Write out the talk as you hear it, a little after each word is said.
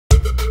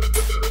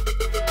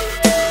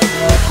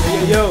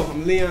Yo,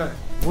 I'm Leon.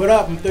 What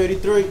up? I'm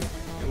 33.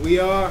 And we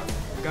are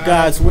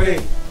God's Way.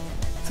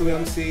 Two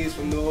MCs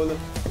from Nola.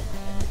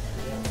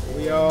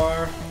 We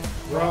are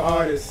raw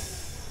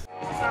artists.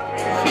 At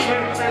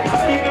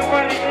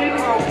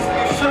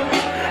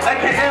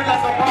the end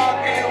like a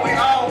ball game, we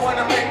all want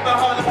to make the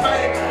Hall of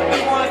Fame.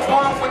 The ones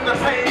born with the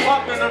pain,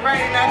 walk in the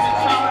rain, that's your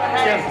child,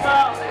 have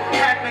style.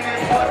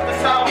 Happiness was the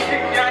sound,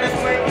 kick y'all this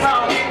way,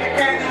 pound, keep the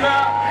candy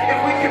loud. If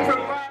we can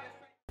provide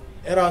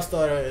It all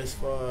started as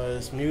far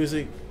as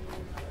music.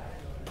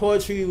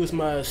 Poetry was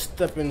my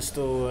stepping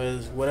stool,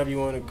 as whatever you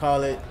want to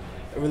call it.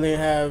 I really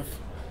didn't have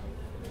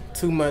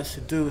too much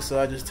to do, so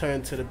I just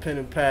turned to the pen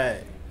and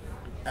pad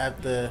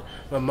after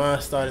my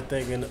mind started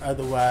thinking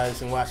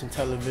otherwise and watching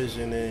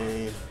television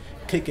and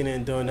kicking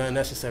in doing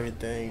unnecessary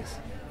things.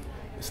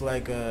 It's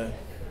like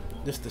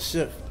just a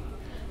shift.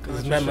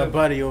 Cause I met my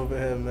buddy over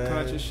here, man.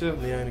 Conscious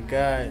shift. Leon the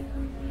guy.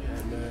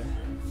 Yeah,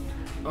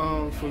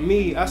 man. For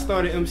me, I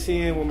started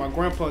MCing when my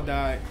grandpa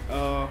died.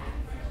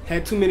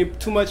 Had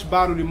too much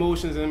bottled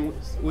emotions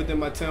within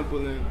my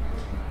temple, and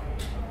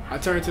I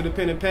turned to the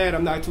pen and pad.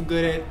 I'm not too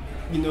good at,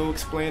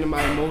 explaining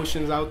my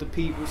emotions out to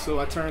people, so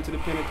I turned to the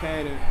pen and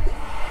pad, and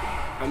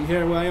I'm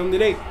here where I am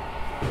today.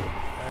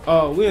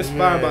 We're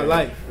inspired by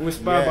life. We're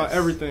inspired by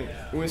everything.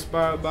 We're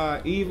inspired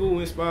by evil.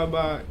 We're inspired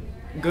by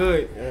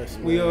good. Yes,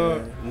 we are.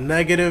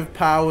 Negative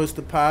powers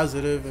the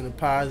positive, and the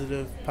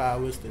positive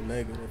powers the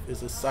negative.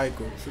 It's a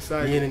cycle. It's a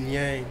cycle. Yin and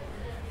yang.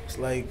 It's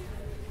like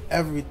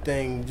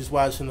everything. Just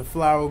watching the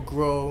flower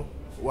grow,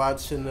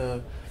 watching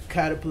the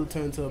caterpillar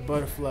turn into a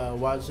butterfly,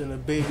 watching a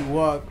baby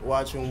walk,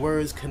 watching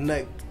words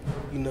connect.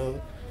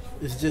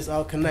 It's just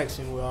our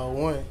connection. We're all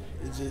one.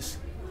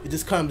 It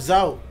just comes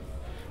out.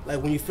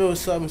 Like when you feel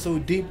something so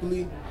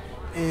deeply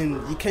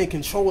and you can't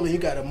control it, you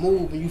gotta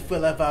move, and you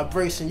feel that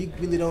vibration, you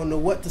really don't know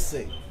what to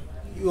say.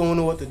 You don't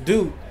know what to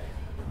do,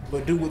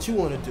 but do what you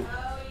want to do.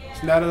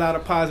 There's not a lot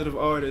of positive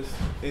artists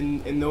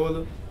in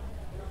NOLA.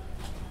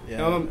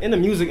 Yeah. In the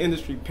music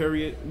industry,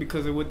 period,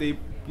 because of what they,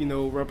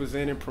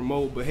 represent and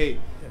promote. But hey,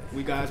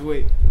 we God's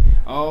Way.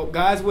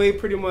 God's Way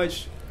pretty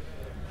much.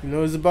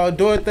 It's about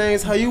doing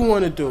things how you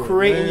want to do it.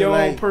 Creating your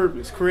own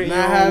purpose, creating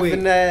your own way.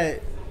 Not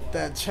having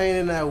that chain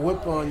and that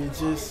whip on you,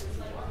 just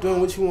doing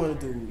what you want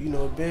to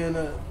do. Being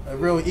a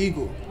real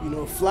eagle,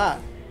 fly.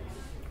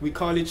 We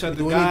call each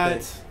other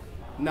gods.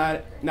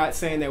 Not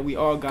saying that we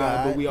are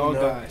God, but we are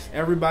gods.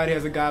 Everybody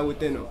has a God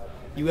within them.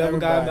 You have a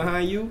God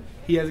behind you.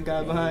 He has a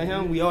God behind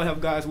him. We all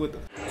have gods with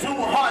us. two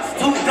hearts,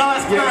 two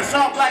guns, burn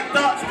sharp like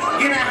darts.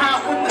 Getting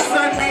hot with the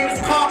sun, names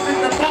carved in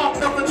the bark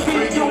of a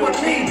tree, you and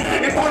me.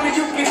 If only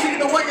you can see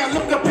the way I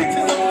look at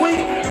pictures of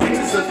we,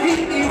 pictures of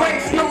heat,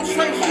 erase, no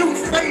trace, you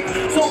safe.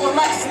 So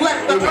relax, let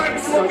the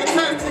earth smoke and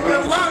turn to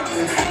your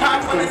lungs.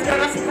 High for this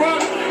that I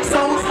sprung,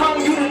 souls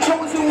hung, you the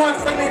chosen one.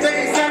 Sunny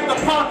days at the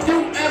park,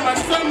 you and my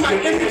son, my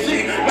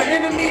energy, my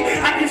enemy.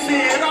 I can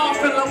see it all,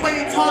 feel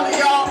way taller,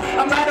 y'all.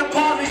 I'm not a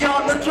part of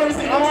y'all, no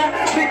Jersey on.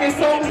 Big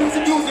soul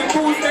music, using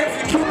cool steps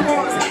and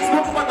coupons.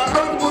 Smoke on the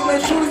earth with my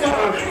shoes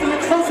on.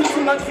 Feeling closer to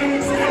my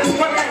dreams. It's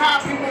funny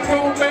how people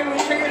roll, baby,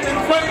 shaking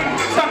and flame.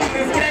 Stuck in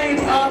this game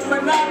of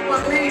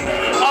monopoly.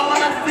 All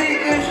I see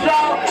is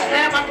y'all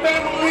and my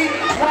family.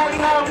 One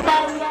love,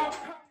 love.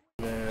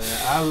 Man,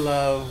 I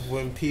love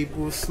when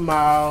people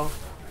smile,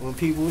 when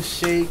people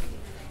shake,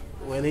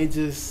 when they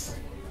just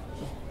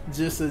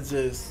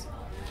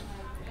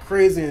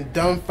crazy and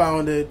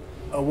dumbfounded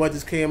of what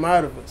just came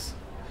out of us.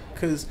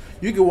 Because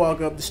you can walk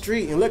up the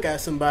street and look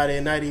at somebody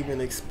and not even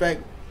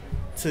expect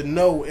to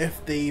know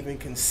if they even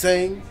can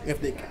sing, if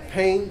they can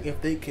paint,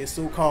 if they can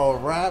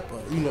so-called rap or,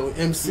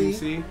 MC.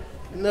 You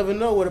never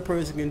know what a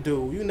person can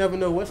do. You never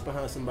know what's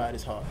behind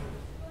somebody's heart.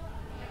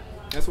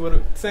 That's what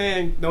a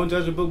saying, don't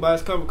judge a book by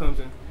its cover,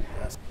 comes in.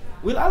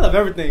 I love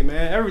everything,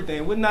 man,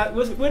 everything.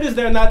 What is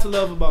there not to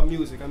love about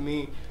music? I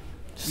mean,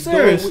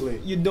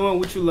 seriously. You're doing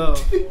what you love.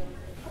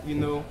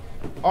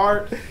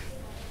 Art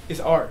is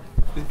art.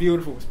 It's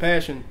beautiful. It's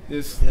passion.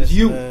 It's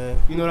you.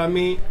 Man. You know what I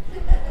mean?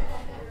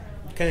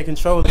 You can't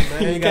control it,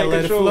 man. You gotta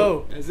let it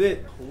flow. That's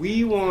it.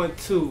 We want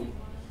to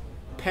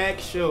pack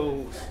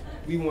shows.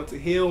 We want to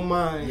heal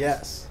minds.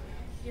 Yes.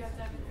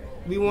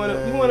 We want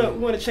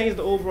to change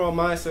the overall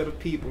mindset of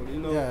people.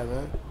 Yeah,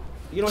 man.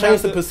 You don't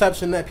change the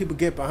perception that people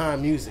get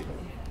behind music.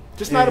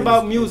 Just not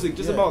about music.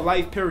 Just about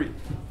life. Period.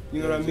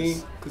 You know what I mean?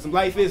 Because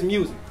life is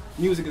music.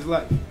 Music is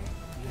life.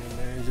 Yeah,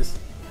 man. Just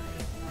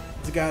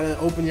gotta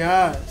open your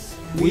eyes.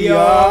 We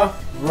are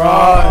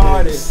raw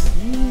artists.